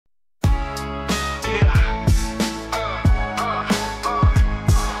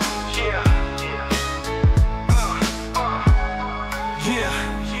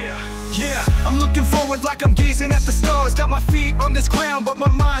live like I'm gazing at the stars. Got my feet on this ground, but my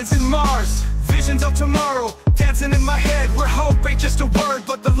mind's in Mars. Visions of tomorrow, dancing in my head, where hope ain't just a word,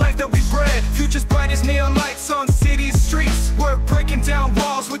 but the life that we bred. Future's bright as neon lights on city's streets. We're breaking down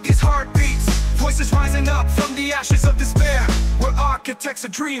walls with these heartbeats. Voices rising up from the ashes of despair. We're architects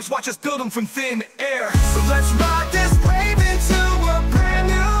of dreams, watch us build them from thin air. So let's ride this wave into a brand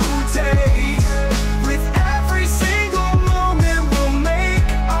new day. With every single moment we'll make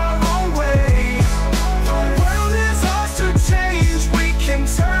our own way. The world is ours to change, we can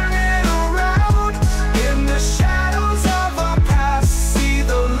turn it around. In the shadows of our past, see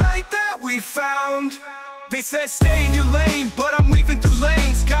the light that we found. They said stay in your lane, but I'm weaving through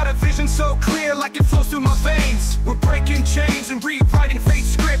lanes. Got a vision so clear like it flows through my veins. We're breaking chains and rewriting fate's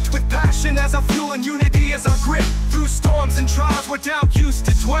script, with passion as our fuel and unity as our grip. Through storms and trials we're down used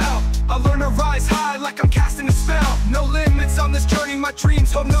to dwell. I learn to rise high like I'm casting a spell. No limits on this journey, my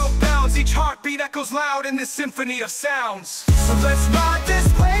dreams hold no bounds. Each heartbeat echoes loud in this symphony of sounds. So let's ride this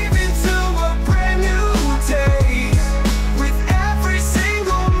wave into a brand new day. With every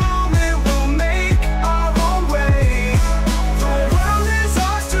single moment we'll make our own way. The world is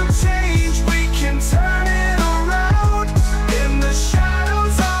ours to change, we can turn it around. In the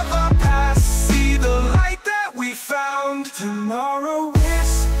shadows of our past, see the light that we found. Tomorrow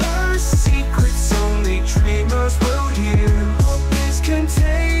whispers secrets only dreamers will hear. Hope is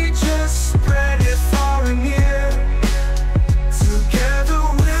contagious, spread it far and near. Together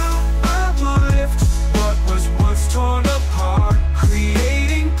we'll uplift what was once torn apart,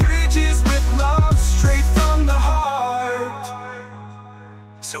 creating bridges with love straight from the heart.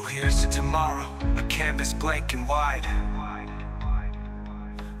 So here's to tomorrow, a canvas blank and wide.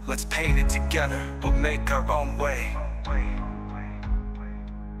 Let's paint it together, we'll make our own way.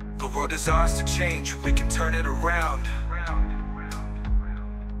 The world is ours to change, we can turn it around.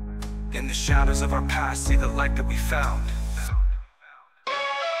 In the shadows of our past, see the light that we found.